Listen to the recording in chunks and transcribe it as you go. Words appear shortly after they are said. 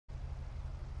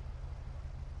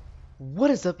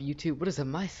What is up, YouTube? What is up,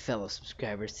 my fellow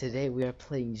subscribers? Today we are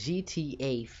playing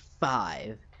GTA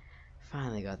 5.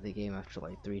 Finally got the game after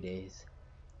like 3 days.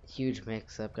 Huge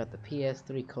mix-up. Got the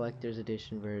PS3 Collector's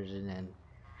Edition version and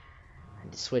I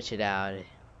had to switch it out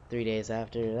 3 days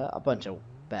after. A bunch of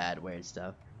bad, weird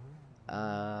stuff.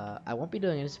 I won't be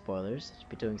doing any spoilers. I'll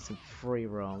be doing some free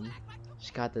roam.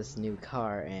 Just got this new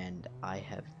car and I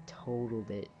have totaled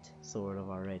it, sort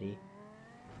of, already.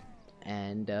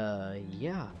 And,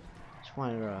 yeah. Just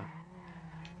wanted to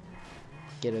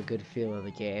get a good feel of the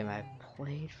game. I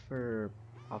played for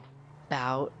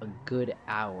about a good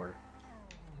hour.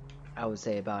 I would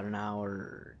say about an hour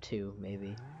or two,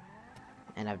 maybe.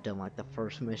 And I've done like the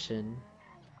first mission,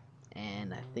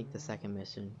 and I think the second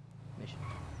mission.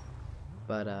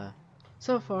 But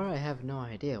so far I have no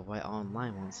idea why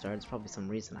online won't start. It's probably some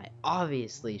reason I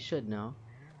obviously should know,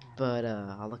 but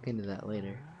I'll look into that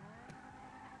later.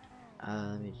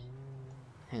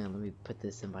 Hang on, let me put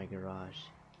this in my garage.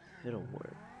 It'll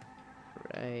work.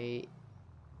 Right.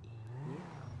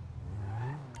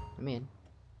 I'm in.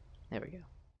 There we go.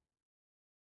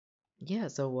 Yeah,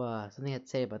 so something I'd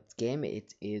say about this game,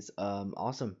 it is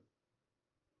awesome.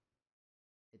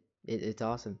 It's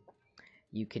awesome.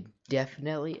 You could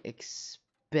definitely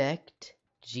expect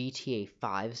GTA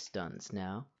 5 stunts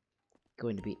now.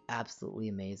 Going to be absolutely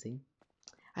amazing.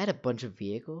 I had a bunch of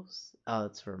vehicles. Oh,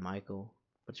 it's for Michael.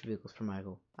 Bunch of vehicles for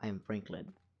Michael. I am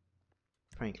Franklin.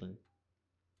 Franklin.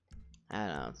 I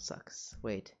don't know, it sucks.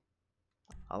 Wait.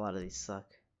 A lot of these suck.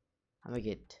 I'm gonna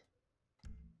get...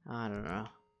 I don't know.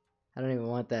 I don't even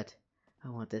want that. I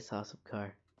want this awesome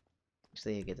car.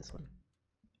 Actually, I get this one.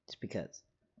 Just because.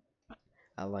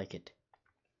 I like it.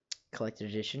 Collector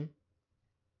edition.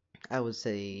 I would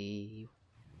say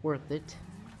worth it.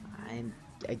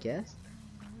 I guess.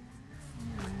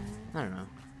 I don't know.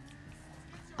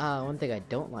 One thing I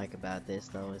don't like about this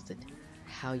though is that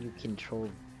how you control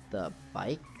the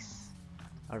bikes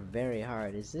are very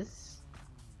hard. Is this?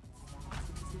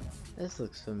 This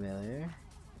looks familiar.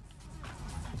 I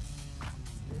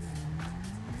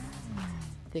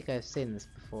think I've seen this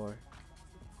before.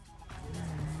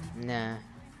 Nah.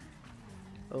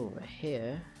 Over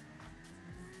here.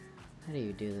 How do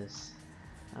you do this?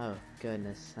 Oh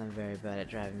goodness, I'm very bad at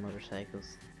driving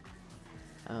motorcycles.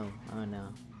 Oh no.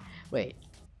 Wait.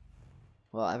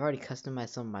 Well, I've already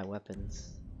customized some of my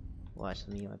weapons. Watch,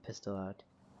 let me get my pistol out.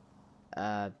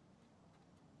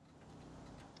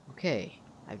 Okay.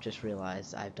 I've just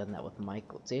realized I've done that with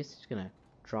Michael. See, it's just gonna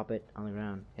drop it on the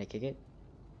ground. Can I kick it?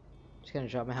 Just gonna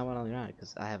drop my helmet on the ground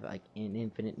because I have like an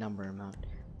infinite number amount.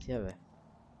 See how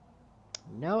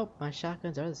Nope, my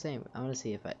shotguns are the same. I want to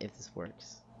see if this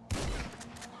works.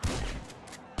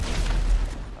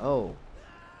 Oh.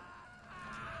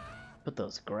 But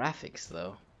those graphics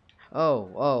though. Oh,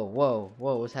 whoa,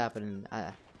 what's happening?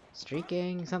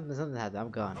 Streaking? Something happened. I'm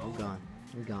gone.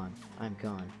 I'm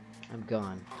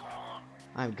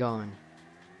gone.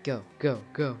 Go.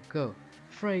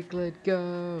 Franklin,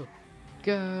 go.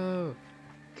 Go.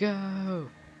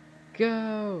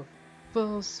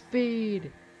 Full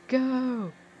speed.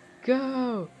 Go.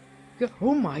 Oh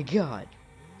my god.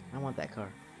 I want that car.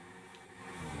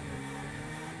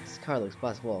 This car looks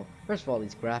possible. First of all,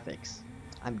 these graphics.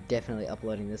 I'm definitely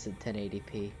uploading this in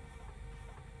 1080p.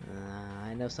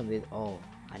 I know somebody. Oh,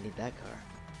 I need that car.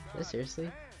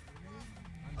 Seriously?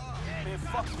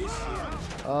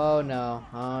 Oh no!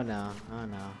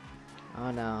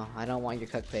 I don't want your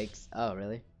cuck pigs. Oh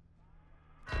really?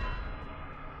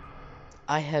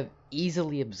 I have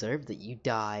easily observed that you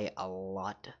die a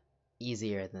lot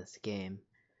easier in this game.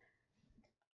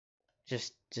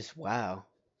 Just wow.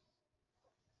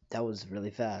 That was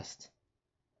really fast.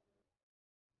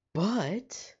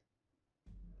 But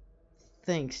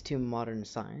thanks to modern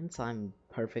science, I'm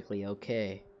perfectly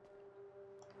okay.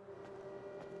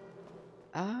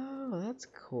 Oh, that's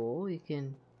cool. You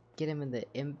can get him in the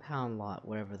impound lot,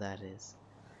 wherever that is.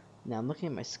 Now, I'm looking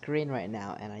at my screen right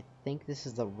now, and I think this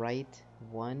is the right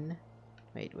one.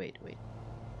 Wait.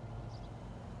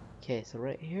 Okay, so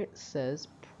right here it says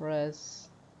press...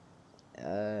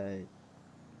 what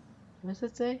does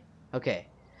it say? Okay,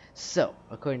 so,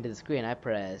 according to the screen, I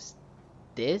press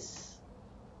this.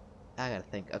 I gotta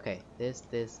think. Okay, this,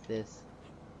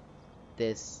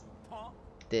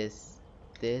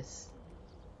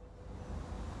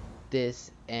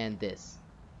 and this.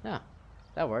 Ah,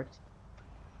 that worked.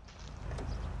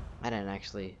 I didn't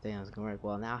actually think that was gonna work.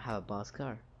 Well, now I have a boss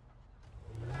car.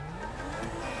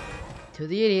 To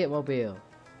the idiot mobile.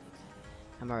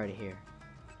 I'm already here.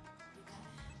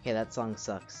 Okay, that song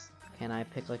sucks. Can I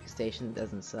pick like a station that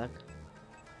doesn't suck?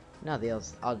 No,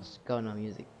 I'll just go no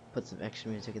music. Put some extra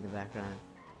music in the background.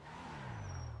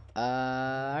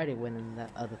 I already went in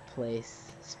that other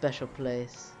place. Special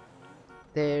place.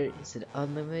 There is an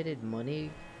unlimited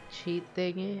money cheat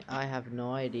thingy. I have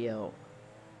no idea.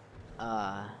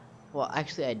 Well,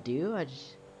 actually I do.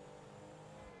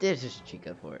 There's just a cheat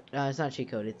code for it. No, it's not a cheat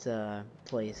code. It's a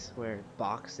place where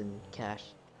box and cash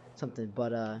something.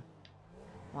 But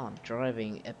while I'm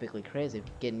driving epically crazy,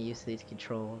 getting used to these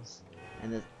controls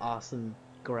and this awesome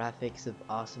graphics of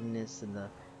awesomeness and the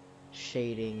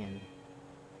shading and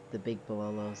the big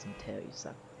bololos and tail. You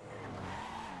suck.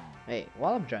 Wait,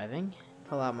 while I'm driving,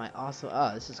 pull out my awesome.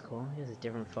 Oh, this is cool. Here's a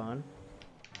different phone.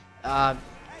 Hey,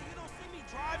 you don't see me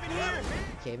driving here?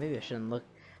 Okay, maybe I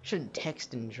shouldn't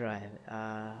text and drive.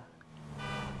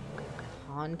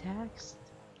 Contacts?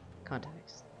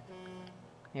 Contacts.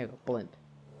 Here we go, blimp.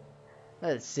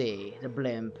 Let's see, the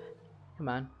blimp. Come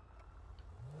on.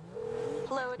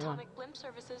 Hello, Atomic Blimp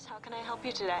Services. How can I help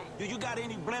you today? Do you got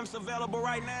any blimps available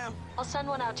right now? I'll send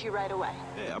one out to you right away.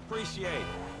 Yeah, appreciate it.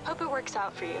 Hope it works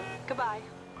out for you. Goodbye.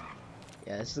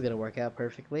 Yeah, this is gonna work out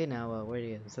perfectly. Now, where do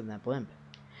you send that blimp?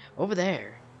 Over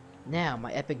there. Now,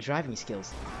 my epic driving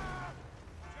skills.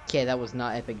 Okay, that was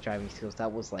not epic driving skills.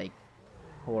 That was like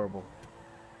horrible.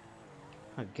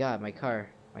 Oh god, my car.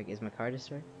 Is my car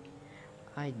destroyed?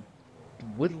 I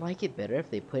would like it better if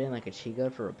they put in like a cheat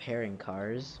code for repairing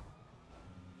cars.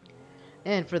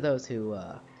 And for those who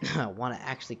want to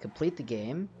actually complete the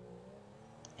game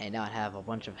and not have a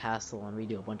bunch of hassle and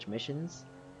redo a bunch of missions,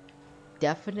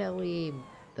 definitely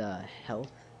the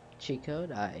health cheat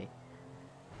code. I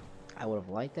would have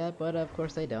liked that, but of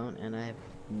course I don't, and I have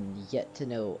yet to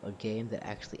know a game that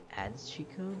actually adds cheat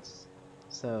codes,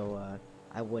 so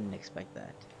I wouldn't expect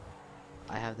that.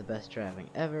 I have the best driving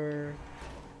ever.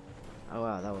 Oh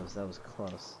wow, that was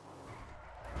close.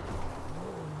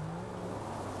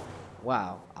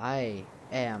 Wow, I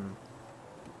am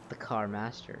the car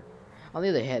master. On the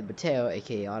other hand, Mateo,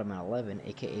 aka Automan11,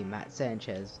 aka Matt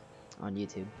Sanchez on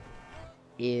YouTube,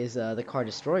 is the car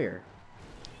destroyer.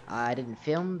 I didn't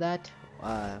film that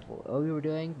what we were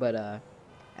doing, but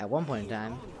at one point in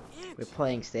time, we were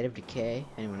playing State of Decay.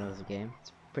 Anyone knows the game?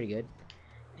 It's pretty good.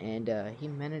 And he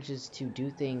manages to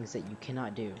do things that you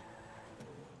cannot do.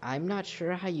 I'm not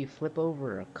sure how you flip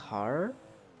over a car,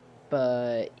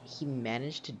 but he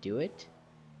managed to do it.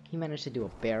 He managed to do a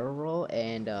barrel roll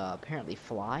and apparently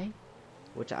fly,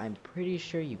 which I'm pretty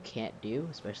sure you can't do,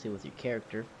 especially with your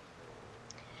character.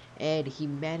 And he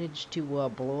managed to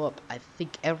blow up, I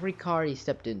think, every car he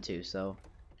stepped into, so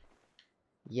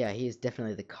yeah, he is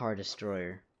definitely the car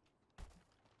destroyer.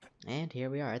 And here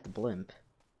we are at the blimp.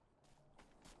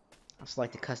 I just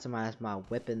like to customize my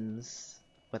weapons.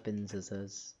 Weapons.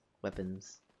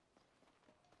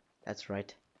 That's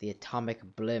right, the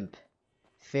atomic blimp.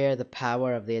 Fear the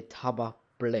power of the atomic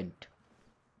blimp.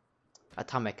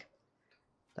 Atomic.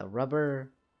 The rubber,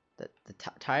 the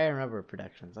tire and rubber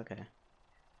productions. Okay.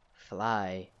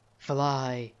 Fly.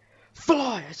 I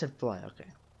said fly. Okay.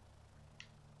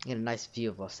 Get a nice view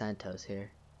of Los Santos here.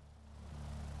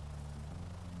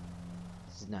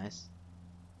 This is nice.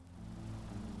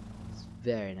 It's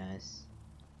very nice.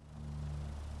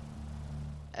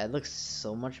 It looks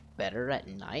so much better at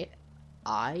night.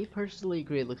 I personally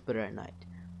agree it looks better at night.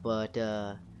 But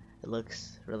it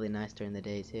looks really nice during the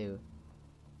day too.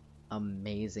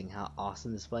 Amazing how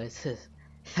awesome this place is.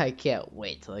 I can't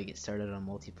wait till I get started on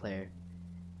multiplayer.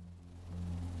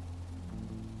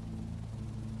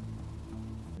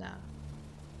 Nah.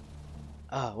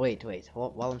 Oh, wait.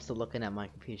 While I'm still looking at my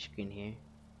computer screen here,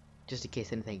 just in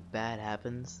case anything bad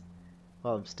happens,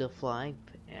 while I'm still flying,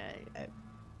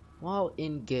 while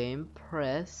in game,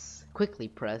 quickly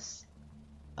press.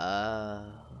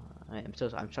 I'm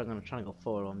trying to go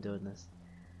forward while I'm doing this.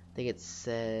 I think it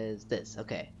says this.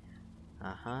 Okay.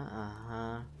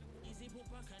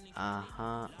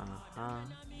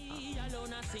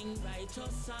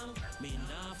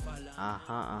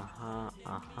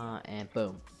 And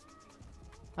boom.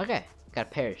 Okay, got a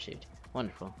parachute.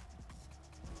 Wonderful.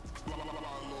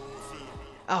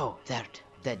 Oh, that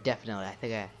definitely. I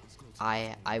think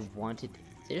I wanted.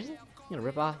 Seriously? You're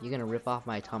gonna rip off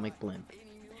my atomic blimp.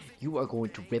 You are going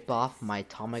to rip off my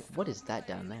atomic. What is that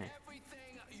down there?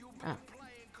 Oh.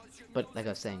 But like I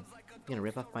was saying, you're gonna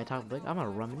rip off my atomic blimp. I'm gonna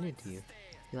run into you.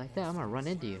 You like that? I'm gonna run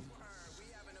into you.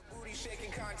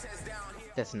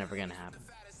 That's never gonna happen.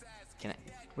 Can I?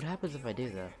 What happens if I do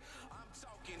though?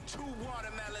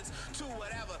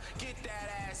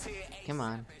 Come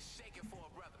on.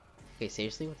 Okay,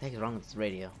 seriously, what the heck is wrong with this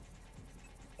radio?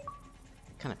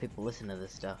 What kind of people listen to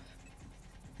this stuff?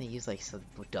 They use like some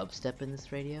dubstep in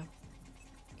this radio.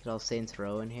 Get all Saints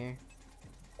Row in here.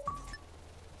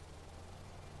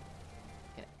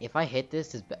 If I hit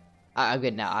this, is I'm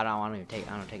good now. I don't want to take.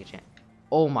 I don't take a chance.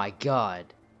 Oh my god.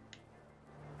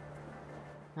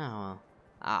 Oh well.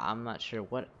 I'm not sure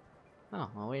what. Oh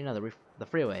well, wait, no, the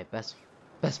freeway, best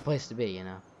place to be, you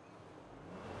know.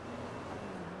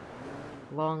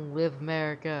 Long live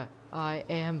America! I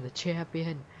am the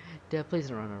champion. Dad, please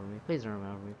don't run over me. Please don't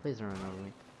run over me. Please don't run over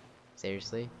me.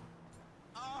 Seriously?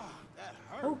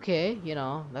 Okay, you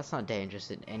know, that's not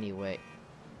dangerous in any way.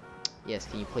 Yes,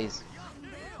 can you please?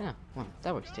 Yeah, well,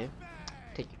 that works too.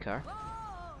 Take your car.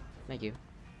 Thank you.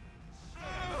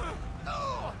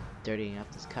 Dirtying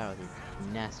up this car with your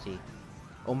nasty.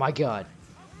 Oh my god!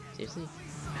 Seriously?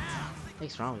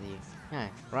 What's wrong with you? Yeah,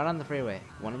 run on the freeway.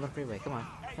 One on the freeway. Come on.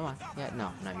 Come on. Yeah,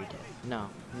 no, you're dead. No,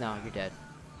 you're dead.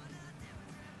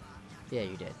 Yeah,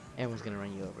 you're dead. Everyone's gonna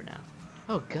run you over now.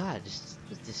 Oh god, just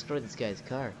destroyed this guy's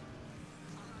car.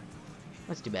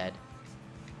 That's too bad.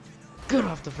 Get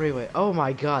off the freeway! Oh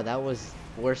my god, that was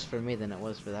worse for me than it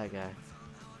was for that guy.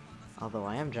 Although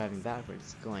I am driving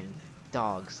backwards, going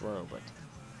dog slow, but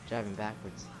driving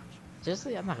backwards.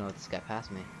 Seriously, I'm not gonna let this guy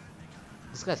pass me.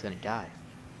 This guy's gonna die.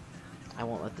 I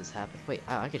won't let this happen. Wait,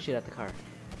 I can shoot at the car.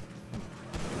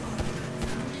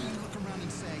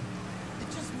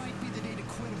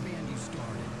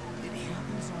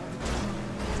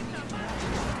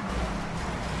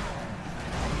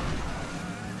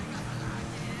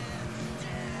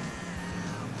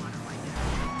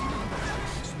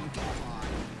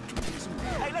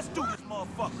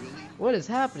 What is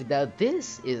happening now?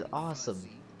 This is awesome.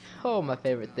 Oh, my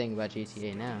favorite thing about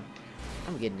GTA now.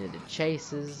 I'm getting into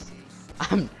chases.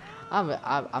 I'm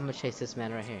gonna chase this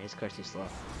man right here. His car's too slow.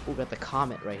 Oh, got the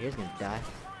Comet right here. He's gonna die.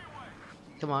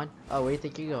 Come on. Oh, where do you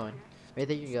think you're going? Where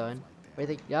do you think you're going? Where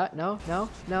do you think? Yeah, no.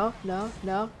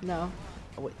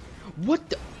 Oh, wait. What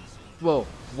the? Whoa.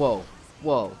 What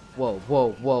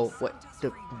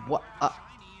the? What?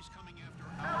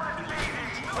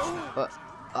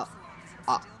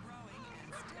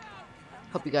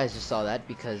 Hope you guys just saw that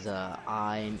because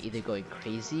I'm either going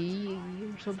crazy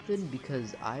or something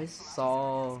because I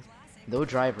saw no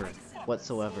driver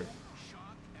whatsoever.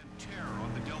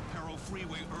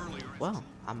 Well,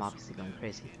 I'm obviously going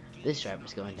crazy. This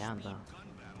driver's going down though.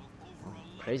 Oh,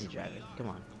 crazy driving. Come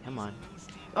on.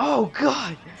 Oh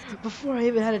god! Before I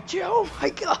even had a chance. Oh my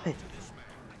god!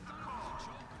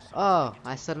 Oh,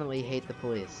 I suddenly hate the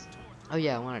police. Oh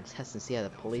yeah, I wanted to test and see how the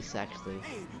police actually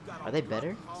are they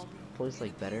better? Police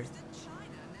like better?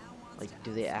 Like,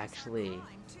 do they actually?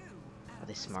 Are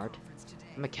they smart?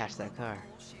 I'm gonna catch that car.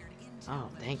 Oh,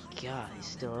 thank God, he's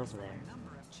still over there.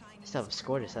 I still have a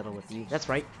score to settle with you. That's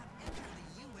right.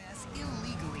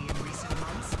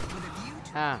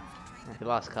 Ah,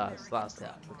 lost cause.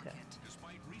 Okay.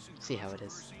 See how it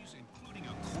is.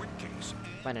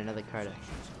 Find another car to.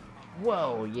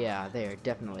 Whoa, yeah, they're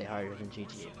definitely harder than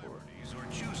GTA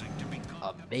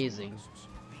 4. Amazing.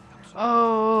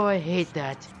 Oh, I hate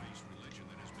that.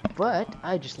 But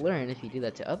I just learned if you do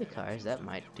that to other cars, that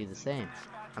might do the same.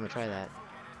 I'm gonna try that.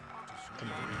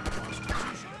 Come on.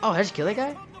 Oh, I just killed that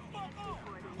guy?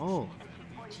 Oh,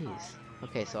 jeez.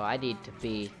 Okay, so I need to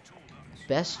be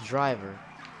best driver.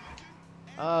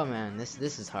 Oh man, this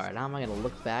is hard. How am I gonna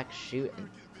look back, shoot, and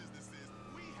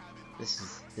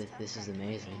this is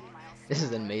amazing. This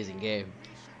is an amazing game.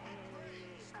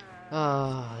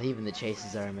 Oh, even the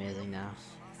chases are amazing now.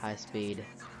 High speed,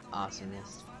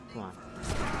 awesomeness. Come on.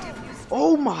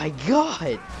 Oh my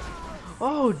god!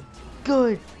 Oh,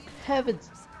 good heavens!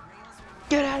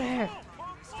 Get out of here!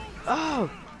 Oh!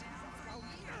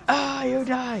 Ah, you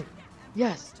die!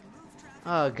 Yes!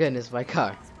 Oh goodness, my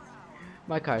car.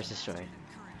 My car is destroyed.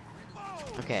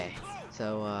 Okay,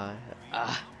 so,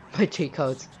 my cheat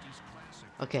codes.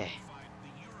 Okay.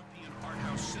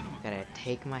 Gotta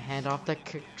take my hand off the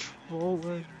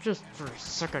controller just for a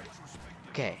second.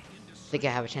 Okay. Think I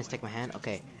have a chance to take my hand?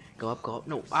 Okay. Go up.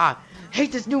 No.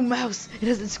 Hate this new mouse. It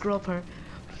doesn't scroll up her.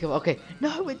 Okay. No,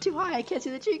 I went too high. I can't see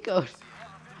the cheat code.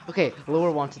 Okay.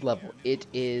 Lower wanted level. It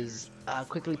is,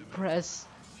 quickly press,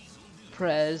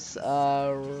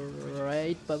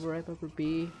 right bumper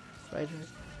B, right,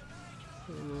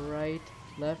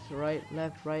 left, right,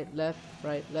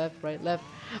 left.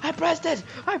 I pressed it!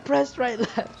 I pressed right,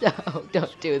 left. No,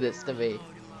 don't do this to me.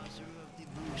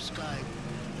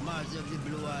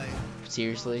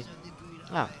 Seriously?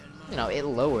 Oh, you know, it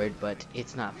lowered, but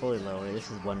it's not fully lowered. This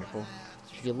is wonderful.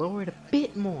 If you lower it a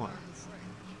bit more,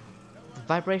 the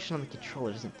vibration on the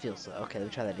controller doesn't feel so. Okay, let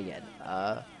me try that again.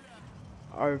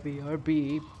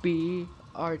 RB, B,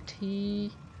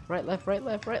 RT, right, left.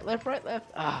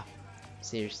 Ah,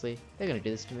 seriously? They're gonna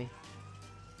do this to me?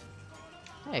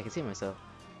 Hey, I can see myself.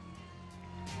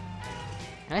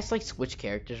 Can I like switch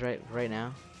characters right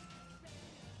now?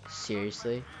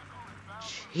 Seriously?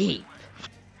 Cheap.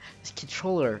 This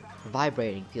controller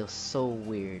vibrating feels so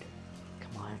weird.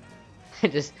 Come on.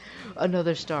 Just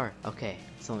another star. Okay,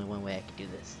 it's only one way I can do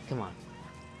this. Come on.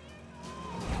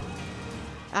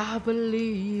 I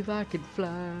believe I can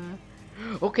fly.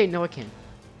 Okay, no I can't.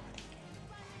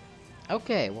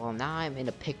 Okay, well now I'm in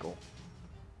a pickle.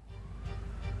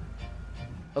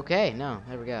 Okay, no,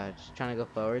 there we go. Just trying to go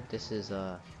forward. This is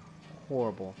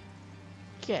horrible.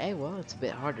 Okay, well it's a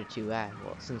bit harder to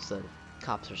well, since the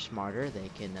cops are smarter, they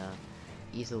can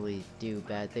easily do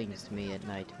bad things to me at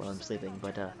night while I'm sleeping.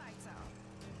 But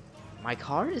my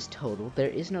car is totaled. There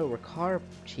is no repair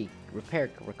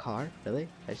really?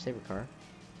 I just say repair.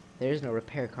 There is no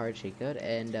repair car cheat code,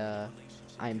 and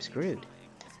I'm screwed.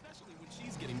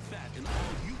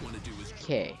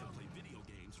 Okay.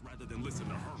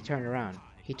 He turned around.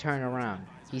 He turned around.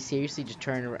 He seriously just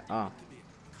turned around. Oh.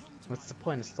 What's the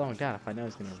point of slowing down if I know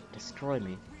he's gonna destroy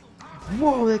me?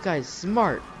 Whoa, that guy's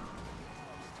smart.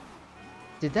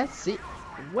 Did that see?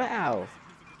 Wow.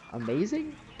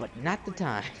 Amazing, but not the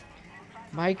time.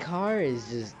 My car is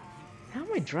just... How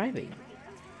am I driving?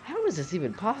 How is this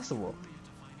even possible?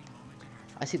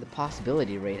 I see the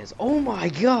possibility rate is... Oh my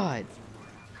god!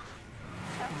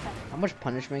 How much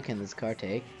punishment can this car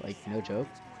take? Like, no joke.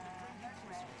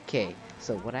 Okay,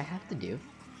 so what I have to do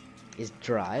is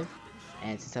drive,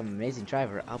 and since I'm an amazing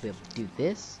driver, I'll be able to do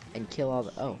this and kill all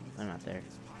the... Oh, I'm not there.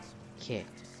 Okay,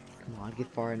 come on,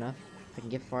 get far enough. If I can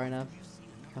get far enough.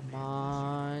 Come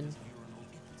on.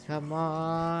 Come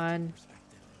on.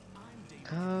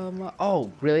 Come on.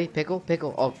 Oh, really? Pickle?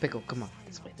 Pickle? Oh, pickle, come on.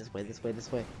 This way, this way, this way, this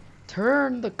way.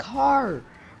 Turn the car!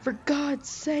 For God's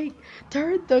sake!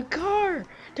 Turn the car!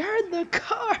 Turn the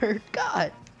car!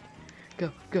 God! Go,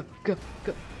 go, go,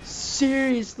 go.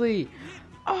 Seriously!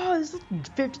 Oh, this is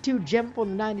 52 gem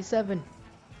from 97.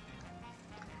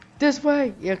 This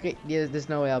way! Yeah, okay, yeah, there's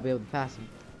no way I'll be able to pass him.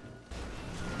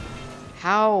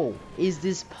 How is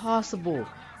this possible?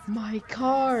 My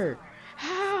car!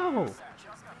 How?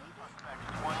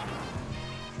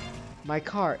 My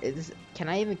car, is this, can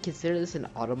I even consider this an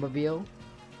automobile?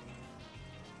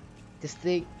 This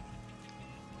thing...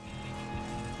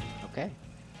 Okay.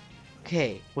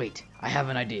 Okay, wait, I have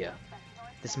an idea.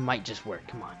 This might just work,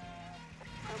 come on.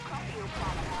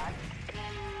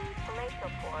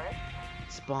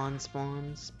 Spawn,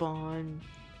 spawn, spawn.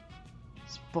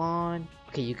 Spawn.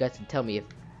 Okay, you guys didn't tell me if...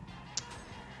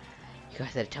 You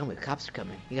guys had to tell me if cops are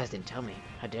coming. You guys didn't tell me.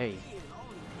 How dare you?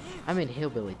 I'm in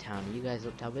Hillbilly Town. You guys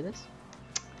don't tell me this?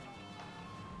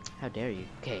 How dare you?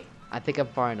 Okay, I think I'm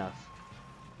far enough.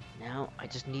 Now, I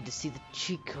just need to see the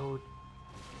cheat code.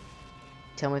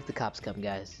 Tell me if the cops come,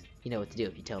 guys. You know what to do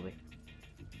if you tell me.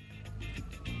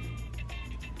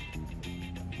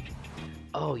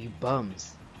 Oh, you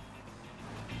bums.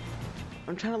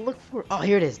 I'm trying to look for... Oh,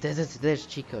 here it is. There's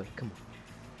cheat code. Come on.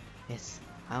 Yes.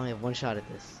 I only have one shot at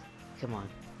this. Come on.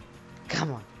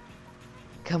 Come on.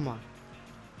 Come on.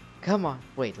 Come on.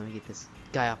 Wait, let me get this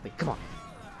guy off me. Come on.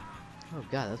 Oh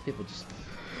god, those people just...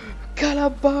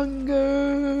 Calabunga!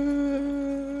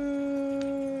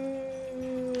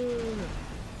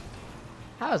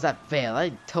 How does that fail? I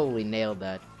totally nailed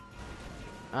that.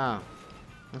 Oh.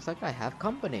 Looks like I have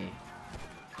company.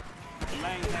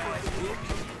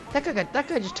 That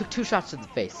guy just took 2 shots to the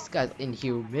face. This guy's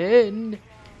inhuman.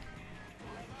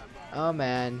 Oh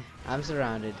man, I'm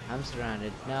surrounded. I'm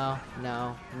surrounded. No,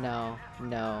 no, no,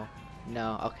 no,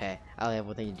 no. Okay, I only have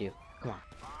one thing to do. Come on,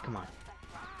 come on.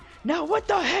 No, what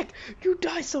the heck? You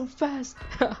die so fast.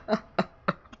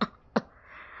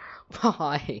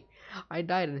 Why? I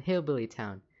died in Hillbilly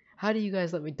Town. How do you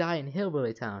guys let me die in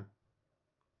Hillbilly Town?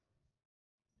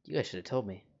 You guys should have told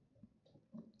me.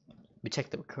 Let me check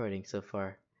the recording so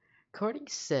far. Recording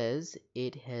says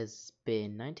it has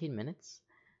been 19 minutes.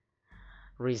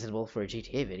 Reasonable for a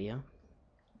GTA video.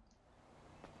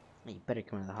 You better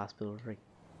come out of the hospital.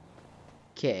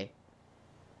 Okay.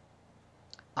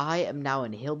 I am now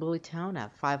in Hillbilly Town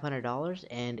at $500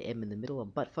 and am in the middle of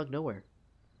buttfuck nowhere.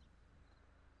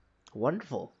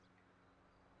 Wonderful.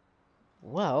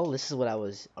 Well, this is what I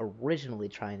was originally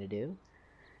trying to do.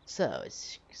 So, it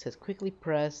says quickly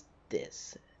press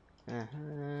this.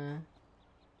 Uh-huh.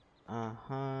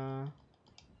 Uh-huh.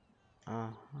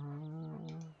 Uh-huh.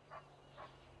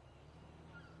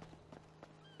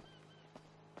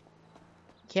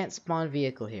 Can't spawn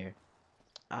vehicle here.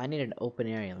 I need an open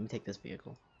area. Let me take this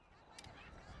vehicle.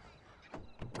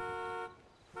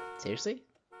 Seriously?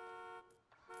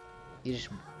 You just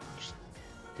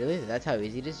really? That's how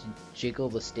easy it is? Jiggle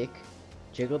the stick.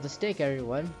 Jiggle the stick,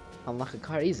 everyone. Unlock a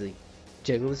car easily.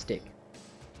 Jiggle the stick.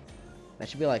 That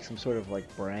should be like some sort of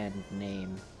like brand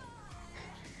name.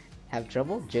 Have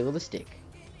trouble? Jiggle the stick.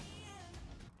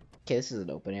 Okay, this is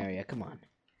an open area. Come on.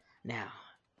 Now,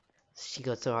 she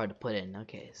got so hard to put in.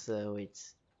 Okay, so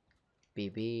it's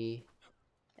BB,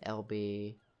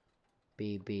 LB,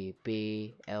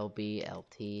 BBB, LB,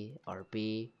 LT,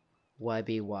 RB,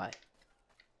 YBY.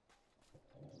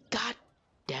 God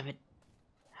damn it.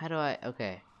 How do I...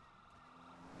 Okay.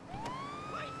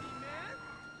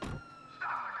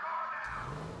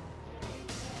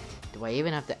 Do I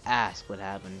even have to ask what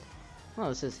happened? Oh,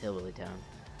 this is Hillbilly Town.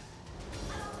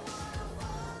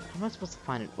 How am I supposed to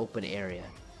find an open area?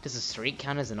 Does the street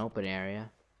count as an open area?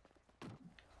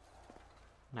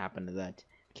 What happened to that?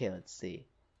 Okay, let's see.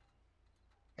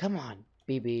 Come on.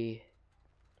 BB,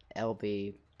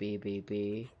 LB,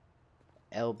 BBB,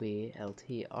 LB,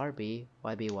 LT, RB,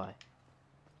 YBY.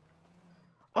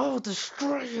 Oh,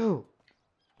 destroy you!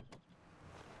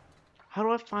 How do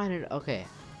I find it? Okay.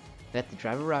 I have to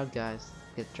drive around, guys.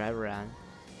 I have to drive around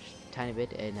just a tiny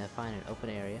bit and find an open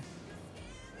area.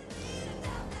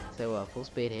 So, full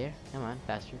speed here. Come on,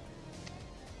 faster.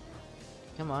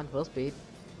 Come on, full speed.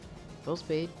 Full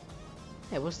speed.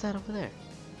 Hey, what's that over there?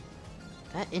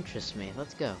 That interests me.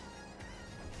 Let's go.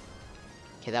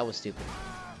 Okay, that was stupid.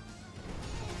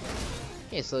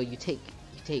 Okay, so you take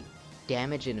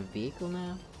damage in a vehicle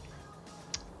now?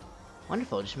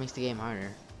 Wonderful, it just makes the game harder.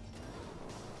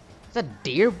 Is that a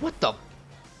deer? What the?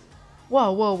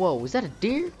 Whoa, whoa, whoa. Was that a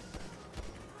deer?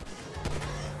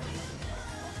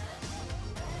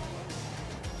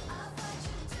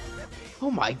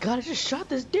 Oh my god, I just shot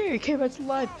this deer. It came back to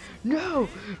life. No,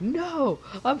 no.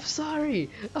 I'm sorry.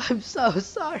 I'm so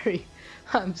sorry.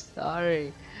 I'm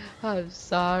sorry. I'm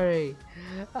sorry.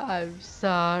 I'm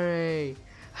sorry.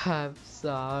 I'm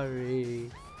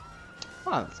sorry.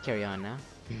 Come on, let's carry on now.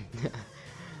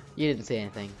 You didn't say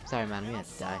anything. Sorry, madam. You had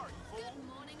to die.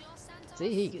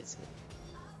 See, he gets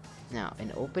it. Now,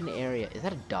 an open area. Is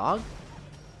that a dog?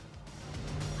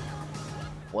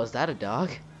 Was that a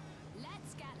dog?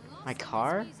 My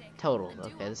car? Totaled.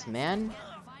 Okay, this man,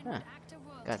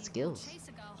 got skills.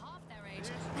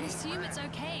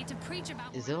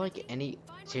 Is there like any...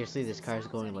 Seriously, this car is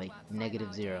going like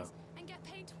 -0. And get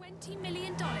paid $20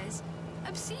 million.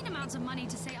 Obscene amounts of money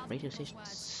to say other Radio station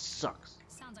sucks.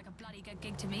 Sounds like a bloody good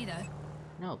gig to me, though.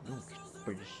 No,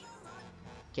 British.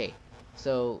 Okay,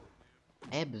 so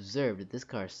I observed that this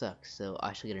car sucks, so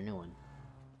I should get a new one.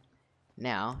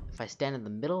 Now, if I stand in the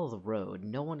middle of the road,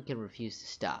 no one can refuse to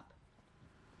stop.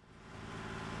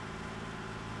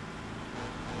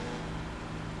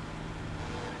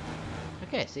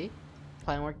 Okay, see?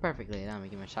 Plan worked perfectly. Now I'm gonna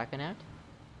get my shotgun out.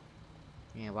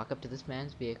 And walk up to this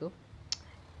man's vehicle.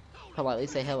 Politely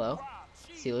say hello.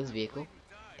 Steal his vehicle.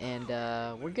 And,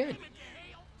 we're good.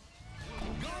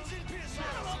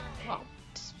 Oh,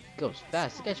 this goes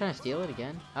fast. This guy trying to steal it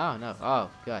again? Oh, no. Oh,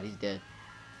 God, he's dead.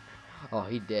 Oh,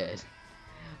 he dead.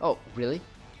 Oh, really?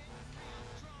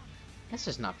 That's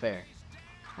just not fair.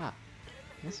 Ah,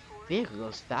 this vehicle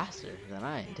goes faster than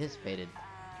I anticipated.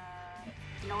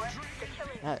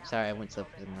 Sorry, I went so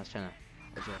fast. I was trying to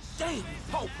adjust. Dang,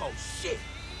 popo shit.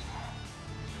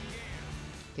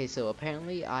 Okay, so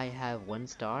apparently I have 1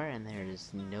 star and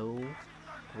there's no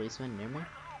policeman near me.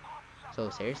 So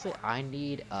seriously, I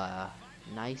need a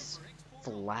nice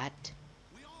flat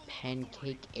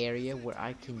pancake area where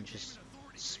I can just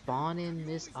spawn in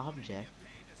this object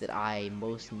that I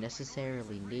most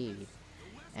necessarily need.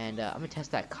 And I'm gonna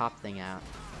test that cop thing out.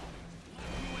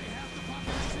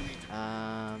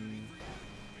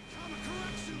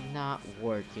 Not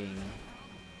working.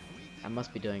 I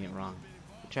must be doing it wrong.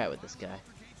 I'll try it with this guy.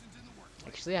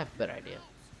 Actually, I have a better idea.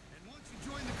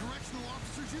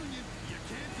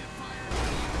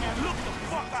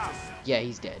 Yeah,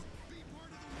 he's dead.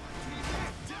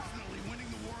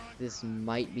 This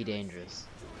might be dangerous.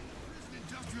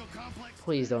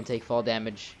 Please don't take fall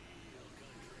damage.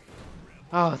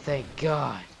 Oh, thank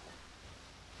God.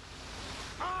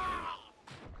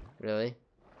 Really?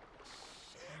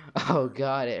 Oh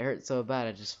God, it hurt so bad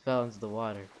I just fell into the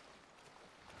water.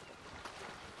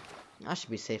 I should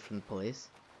be safe from the police.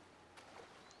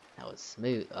 That was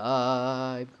smooth.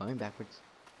 I'm going backwards.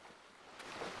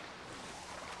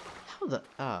 How the...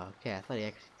 Oh, okay, I thought he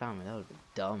actually found me. That would be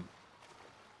dumb.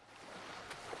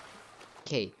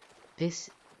 Okay, this...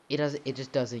 It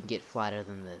just doesn't get flatter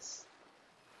than this.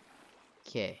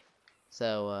 Okay,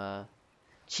 so,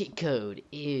 cheat code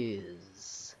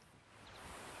is...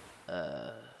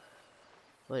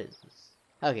 What is this?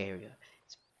 Okay, here we go.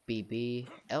 It's BB,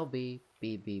 LB,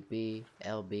 BBB,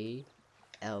 LB,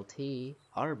 LT,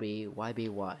 RB,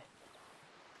 YBY.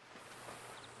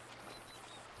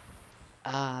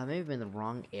 Maybe I'm in the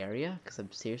wrong area, because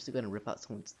I'm seriously gonna rip out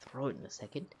someone's throat in a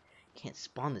second. Can't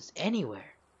spawn this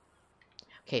anywhere.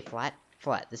 Okay, flat,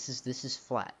 flat. This is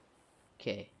flat.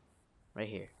 Okay, right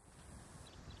here.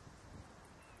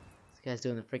 This guy's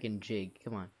doing the freaking jig.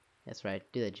 Come on, that's right.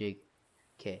 Do that jig.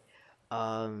 Okay.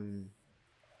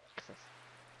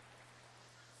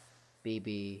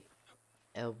 BB,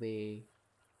 LB,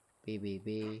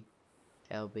 BBB,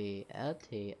 LB,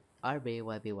 LT, RB,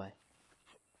 YBY.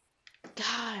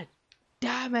 God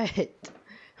damn it!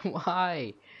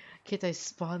 Why can't I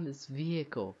spawn this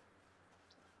vehicle?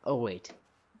 Oh wait,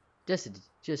 just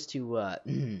to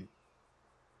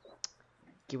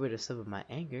get rid of some of my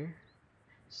anger.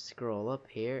 Scroll up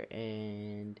here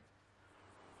and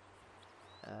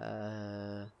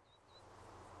that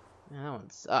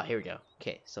one's here we go.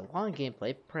 Okay, so on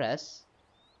gameplay,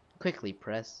 quickly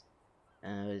press.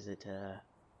 Is it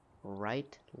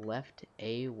right, left,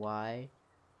 AY,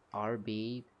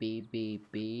 RB,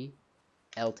 BBB,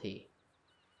 LT.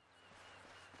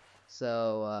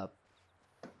 So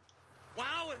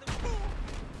Wow.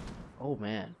 oh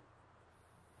man.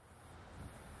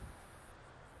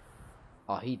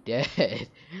 Oh, he dead.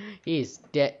 He's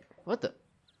dead. What the?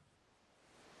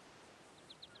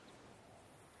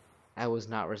 I was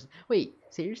not wait,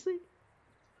 seriously?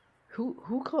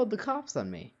 Who called the cops on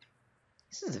me?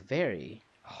 This is a very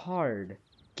hard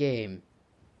game.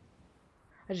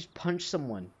 I just punched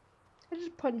someone.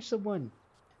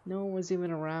 No one was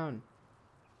even around.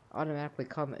 Automatically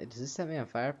call me. Does this set me on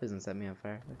fire? Please don't set me on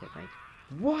fire. Okay, thank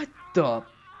you. What the?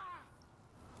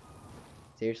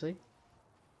 Seriously?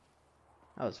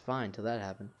 I was fine till that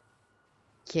happened.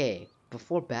 Okay,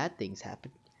 before bad things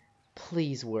happen,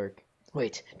 please work.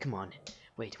 Wait, come on.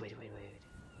 Wait.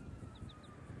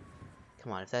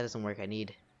 Come on, if that doesn't work, I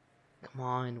need... Come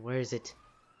on, where is it?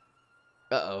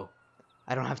 Uh-oh.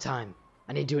 I don't have time.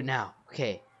 I need to do it now.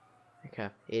 Okay. Okay,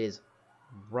 it is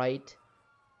right,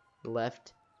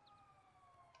 left,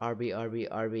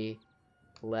 RB,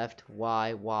 left,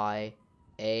 Y,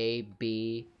 A,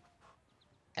 B,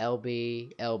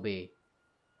 LB.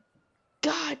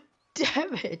 God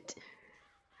damn it!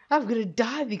 I'm gonna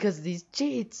die because of these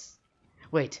cheats!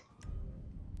 Wait.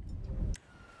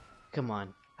 Come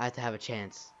on, I have to have a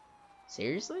chance.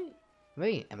 Seriously?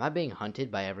 Wait, am I being hunted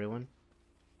by everyone?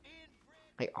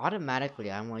 Like,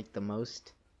 automatically, I'm like the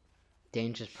most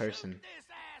dangerous person.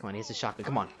 Come on, here's a shotgun,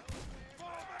 come on.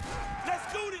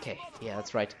 Okay, yeah,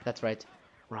 that's right.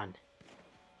 Run.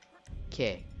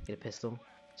 Okay, get a pistol.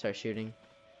 Start shooting.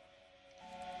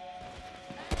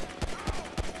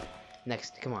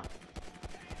 Next, come on.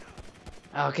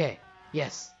 Okay,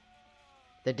 yes.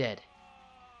 They're dead.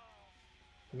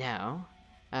 Now,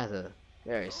 as a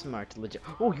very smart, legit.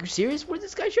 Oh, you serious? Where's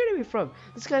this guy shooting me from?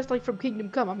 This guy's like from Kingdom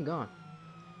Come. I'm gone.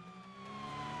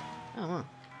 Oh, wow.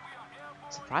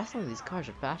 Surprisingly, these cars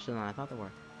are faster than I thought they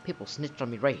were. People snitched on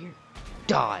me right here.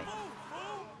 Die!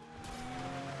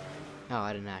 Oh,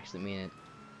 I didn't actually mean it.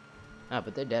 Oh,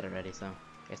 but they're dead already, so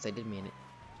guess I did mean it.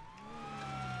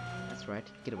 That's right.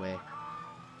 Get away.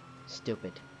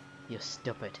 Stupid. You're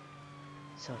stupid.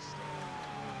 So stupid.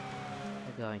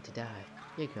 You're going to die.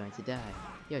 You're going to die.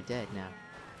 You're dead now.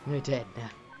 You're dead now.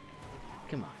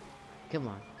 Come on. Come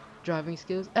on. Driving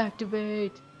skills,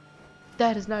 activate!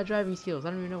 That is not driving skills. I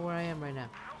don't even know where I am right now.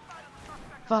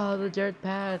 Follow the dirt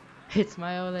path. It's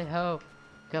my only hope.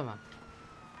 Come on.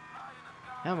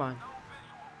 Come on.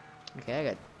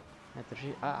 Okay,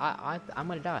 I'm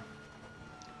gonna die.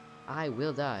 I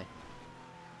will die.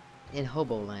 In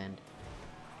Hoboland.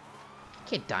 I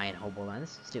can't die in Hoboland.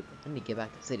 This is stupid. I need to get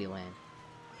back to City Land.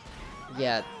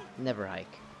 Yeah, never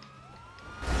hike.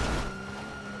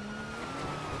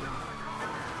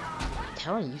 I'm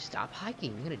telling you, stop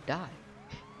hiking. You're gonna die.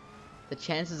 The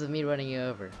chances of me running you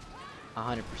over,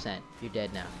 100%. You're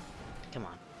dead now. Come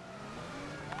on.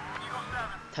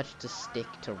 Touch the stick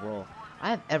to roll.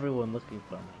 I have everyone looking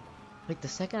for me. Like, the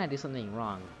second I do something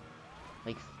wrong,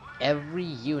 like, every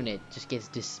unit just gets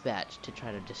dispatched to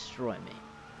try to destroy me.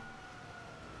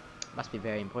 Must be a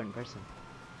very important person.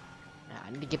 I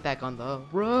need to get back on the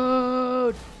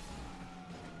road!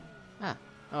 Ah,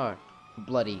 or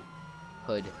bloody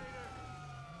hood.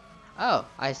 Oh,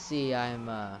 I see I'm,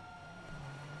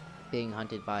 being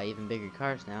hunted by even bigger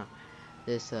cars now.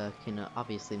 This, can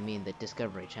obviously mean that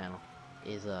Discovery Channel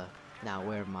is, now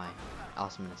aware of my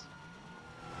awesomeness.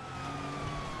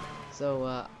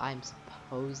 So, I'm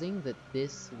supposing that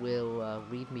this will,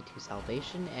 lead me to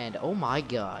salvation, and oh my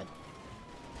god.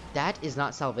 That is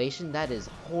not salvation, that is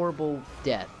horrible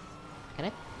death. Can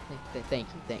I? Thank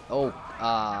you, oh,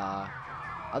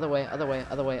 other way.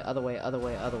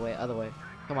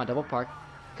 Come on, double park.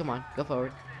 Come on, go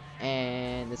forward.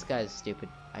 And this guy's stupid.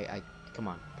 Come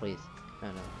on, please.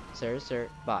 No. Sir,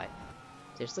 bye.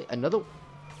 Seriously? Another?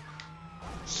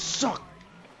 Suck!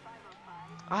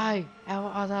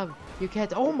 You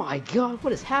can't. Oh my god,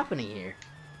 what is happening here?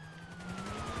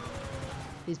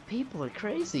 These people are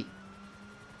crazy.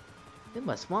 They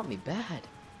must want me bad.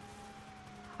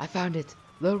 I found it.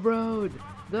 The road.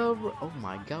 Oh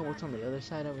my god, what's on the other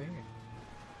side over here?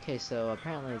 Okay, so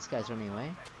apparently this guy's running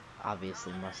away.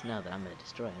 Obviously must know that I'm gonna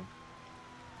destroy him.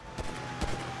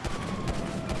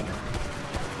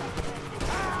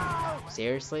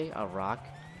 Seriously? A rock?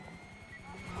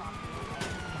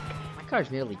 My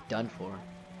car's nearly done for.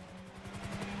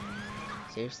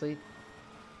 Seriously?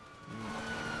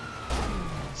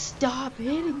 Stop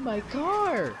hitting my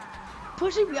car!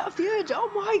 Pushing me off the edge! Oh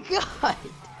my god!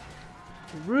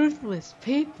 Ruthless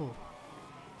people!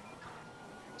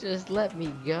 Just let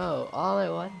me go. All I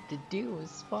wanted to do was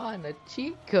spawn a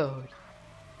cheat code.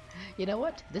 You know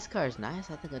what? This car is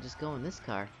nice. I think I'll just go in this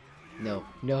car. No.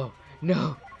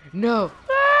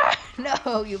 Ah!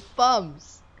 No, you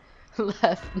bums!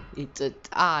 Left me to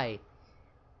die.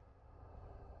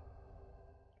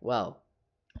 Well,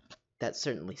 that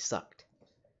certainly sucked.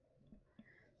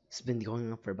 It's been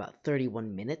going on for about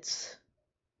 31 minutes.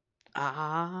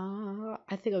 I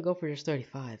think I'll go for just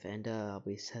 35 and I'll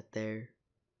be set there.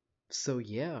 So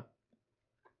yeah.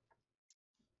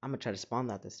 I'm gonna try to spawn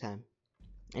that this time.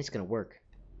 It's gonna work.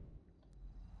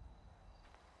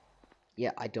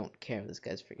 Yeah, I don't care if this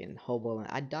guy's freaking Hoboland.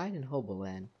 I died in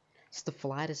Hoboland. It's the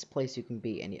flattest place you can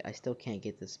be, and I still can't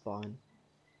get this spawn.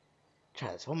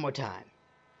 Try this one more time.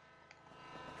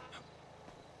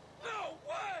 No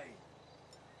way!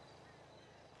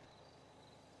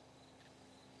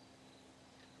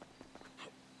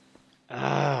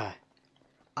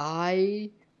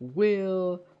 I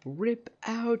will rip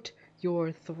out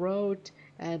your throat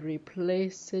and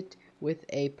replace it with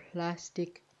a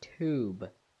plastic tube.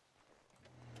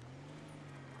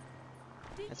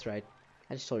 That's right.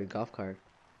 I just stole your golf cart.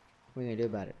 What are you gonna do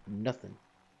about it? Nothing.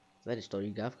 I just stole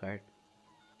your golf cart.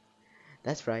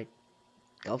 That's right.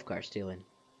 Golf cart stealing.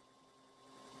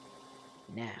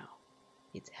 Now,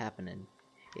 it's happening.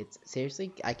 It's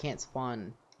seriously, I can't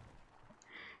spawn.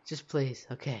 Just please.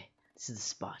 Okay, this is the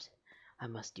spot. I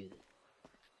must do this.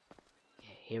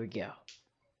 Okay, here we go.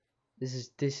 This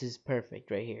is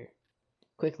perfect right here.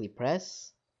 Quickly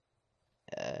press.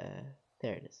 There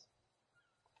it is.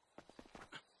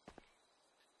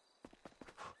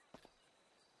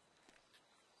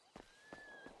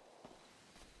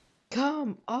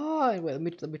 Come on! Wait,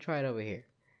 let me try it over here.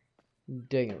 I'm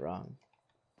doing it wrong.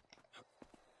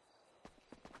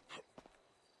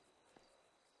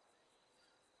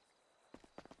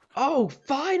 Oh,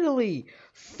 finally!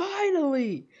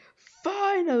 Finally!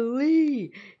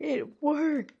 Finally! It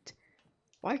worked!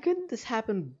 Why couldn't this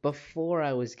happen before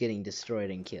I was getting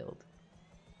destroyed and killed?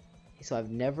 So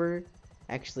I've never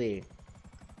actually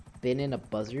been in a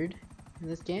buzzard in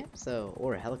this game,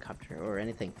 or a helicopter, or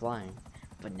anything flying.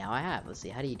 But now I have. Let's see,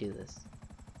 how do you do this?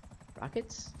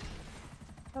 Rockets?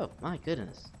 Oh my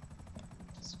goodness.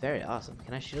 It's very awesome.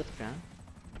 Can I shoot at the ground?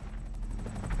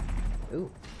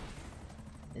 Ooh.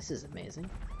 This is amazing.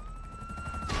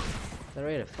 The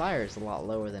rate of fire is a lot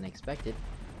lower than expected.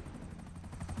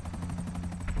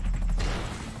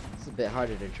 It's a bit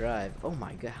harder to drive. Oh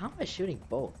my god, how am I shooting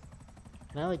both?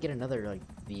 Can I like get another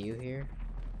view here?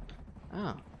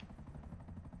 Oh.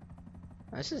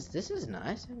 This is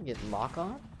nice. I can get lock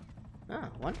on. Oh,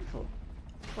 wonderful.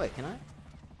 Wait, can I?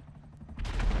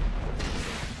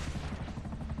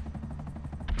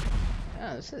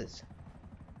 Oh, this is.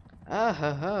 No.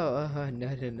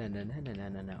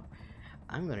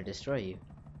 I'm gonna destroy you.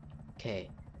 Okay.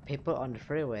 People on the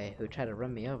freeway who try to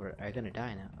run me over are gonna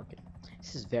die now. Okay.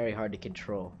 This is very hard to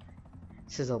control.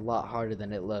 This is a lot harder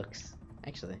than it looks.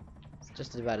 Actually, it's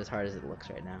just about as hard as it looks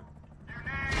right now. You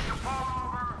need to pull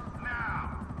over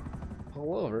now.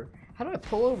 Pull over? How do I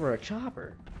pull over a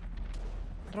chopper?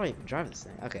 How do I even drive this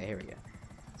thing? Okay, here we go.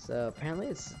 So apparently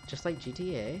it's just like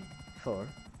GTA 4. So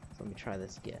let me try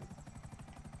this again.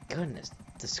 Goodness,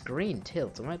 the screen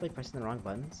tilts. Am I like pressing the wrong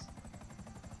buttons?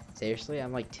 Seriously,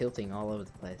 I'm like tilting all over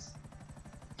the place.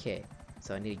 Okay,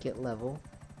 so I need to get level,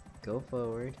 go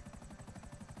forward.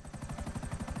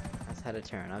 That's how to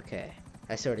turn. Okay,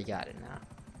 I sort of got it now.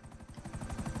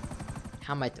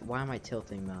 How am I? Why am I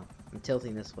tilting though? I'm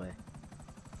tilting this way.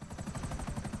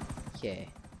 Okay,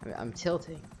 I'm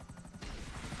tilting.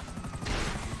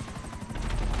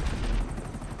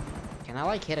 Can I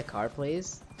like hit a car,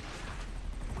 please?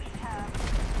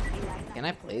 Can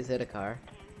I please hit a car?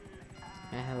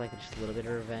 Can I have like just a little bit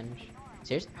of revenge?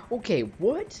 Seriously? Okay,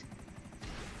 what?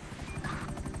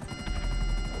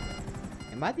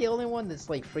 Am I the only one that's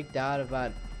like freaked out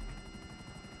about...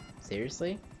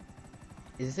 Seriously?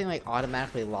 Is this thing like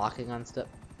automatically locking on stuff?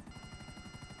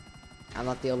 I'm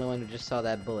not the only one who just saw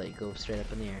that bullet go straight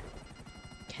up in the air.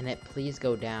 Can it please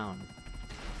go down?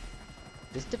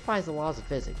 This defies the laws of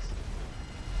physics.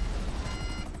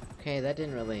 Okay, that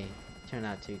didn't really turn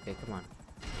out too good. Come on.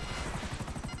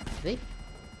 They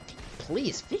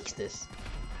please fix this.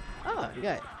 Oh, you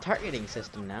got a targeting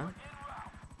system now.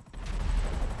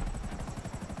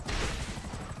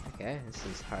 Okay, this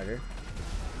is harder.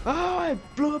 Oh, I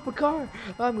blew up a car!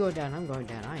 Oh, I'm going down, I'm going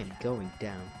down, I am going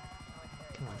down.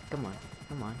 Come on, come on,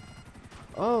 come on.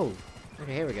 Oh!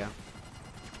 Okay, here we go.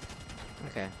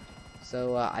 Okay.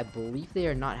 So, I believe they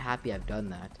are not happy I've done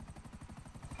that.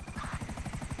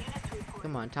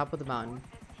 Come on, top of the mountain.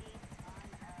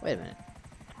 Wait a minute.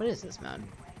 What is this mountain?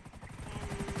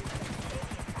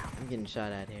 I'm getting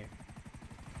shot at here.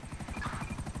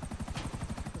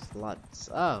 There's lots.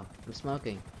 Oh, I'm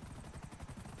smoking.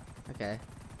 Okay.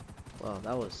 Well,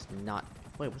 that was not...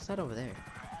 Wait, what's that over there?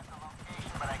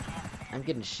 I'm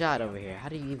getting shot over here. How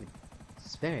do you even...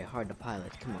 It's very hard to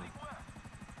pilot. Come on.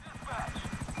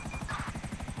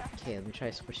 Okay, let me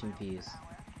try switching views.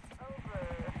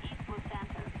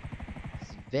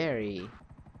 It's very...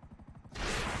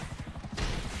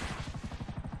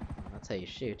 That's how you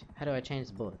shoot. How do I change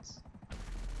the bullets?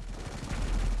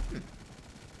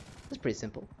 That's pretty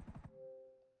simple.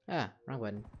 Ah, wrong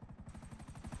button.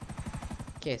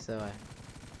 Okay, so,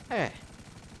 alright.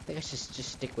 I think I should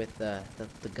just stick with the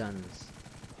guns.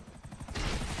 I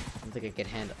don't think I can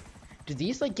handle. Do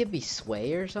these like give me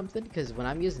sway or something? Because when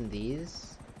I'm using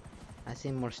these, I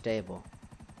seem more stable.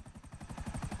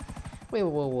 Wait,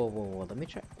 whoa. Let me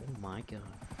try. Oh my god.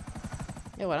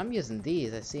 Yeah, when I'm using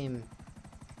these, I seem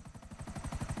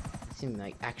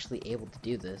like actually able to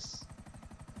do this.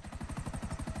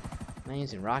 I'm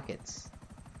using rockets.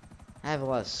 I have a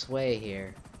lot of sway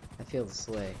here. I feel the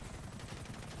sway.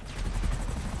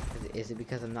 Is it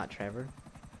because I'm not Trevor?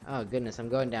 Oh goodness, I'm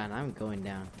going down. I'm going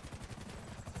down.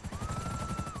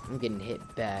 I'm getting hit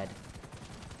bad.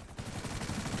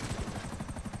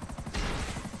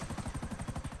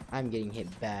 I'm getting hit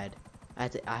bad. I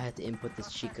had to input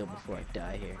this Chico before I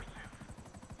die here.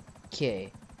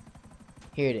 Okay.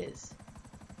 Here it is.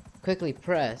 Quickly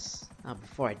press. Oh,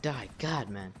 before I die. God,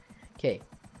 man. Okay.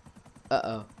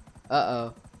 Uh-oh.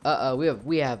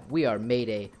 We are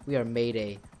Mayday. We are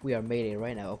Mayday. We are Mayday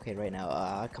right now. Okay, right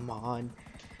now. Come on.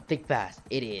 Think fast.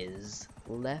 It is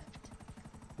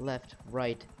left,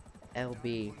 right,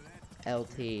 LB,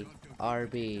 LT,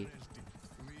 RB,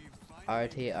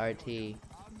 RT.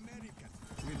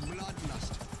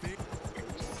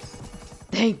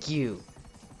 Thank you.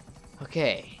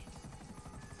 Okay.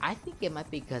 I think it might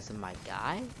be because of my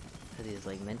guy, because he's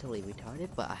like mentally retarded,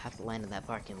 but I have to land in that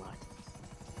parking lot.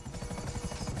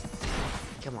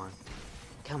 Come on.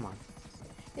 Come on.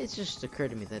 It's just occurred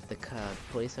to me that the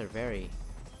police are very...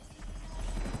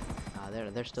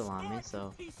 they're still on me,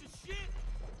 so...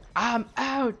 I'm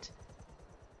out!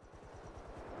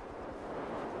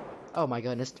 Oh my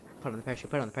goodness. Put on the parachute,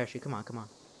 put on the parachute. Come on, come on.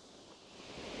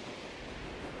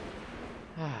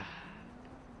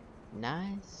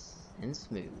 Nice and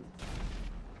smooth.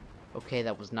 Okay,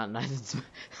 that was not nice and smooth.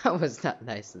 That was not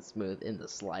nice and smooth in the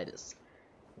slightest.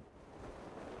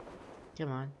 Come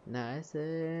on, nice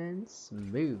and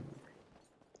smooth.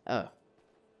 Oh.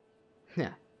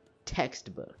 Yeah.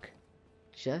 Textbook.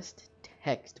 Just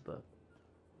textbook.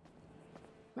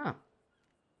 Oh.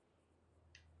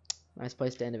 Nice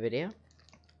place to end the video.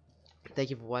 Thank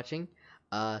you for watching.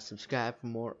 Subscribe for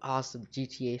more awesome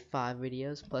GTA 5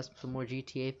 videos, plus some more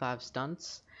GTA 5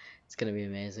 stunts. It's gonna be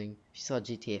amazing. If you saw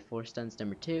GTA 4 stunts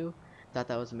number 2, thought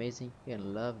that was amazing, you're gonna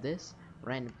love this.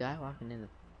 Random guy walking in.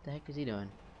 The heck is he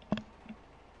doing?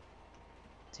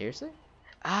 Seriously?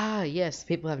 Ah, yes,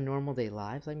 people have normal day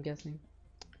lives, I'm guessing.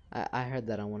 I heard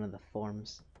that on one of the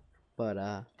forums.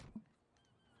 But,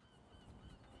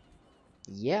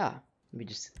 yeah. Let me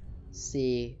just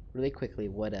see really quickly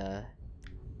what,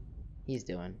 he's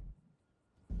doing.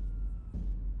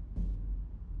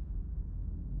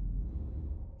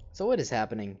 So what is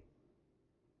happening?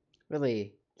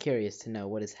 Really curious to know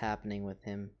what is happening with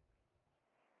him.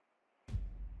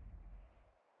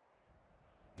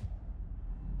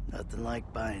 Nothing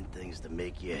like buying things to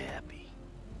make you happy.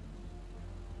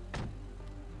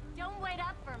 Don't wait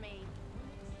up for me.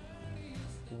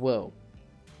 Whoa.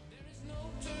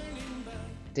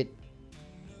 Did...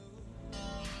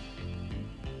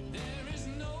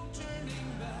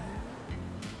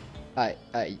 yeah.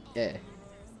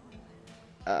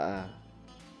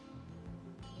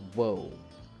 Whoa.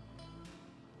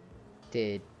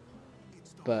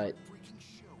 But...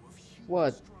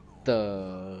 What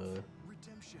the?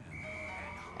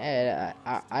 And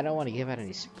I don't want to give out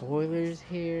any spoilers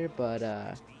here,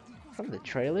 but from the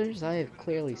trailers, I have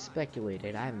clearly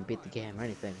speculated. I haven't beat the game or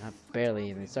anything. I'm barely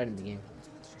even starting the game.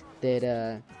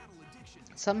 That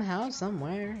somehow,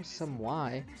 somewhere, some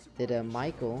why, that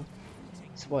Michael,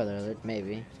 spoiler alert,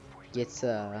 maybe, gets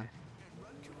yeah,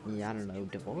 I don't know,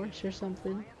 divorced or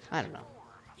something. I don't know.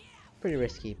 Pretty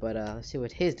risky, but let's see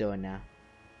what he's doing now.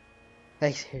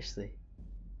 Like seriously.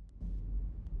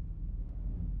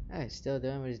 Oh, he's still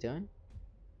doing what he's doing?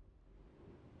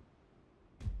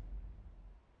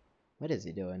 What is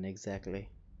he doing exactly?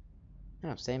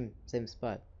 Oh, same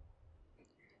spot.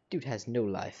 Dude has no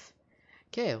life.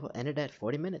 Okay, we'll end it at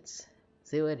 40 minutes.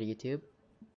 See you later, YouTube.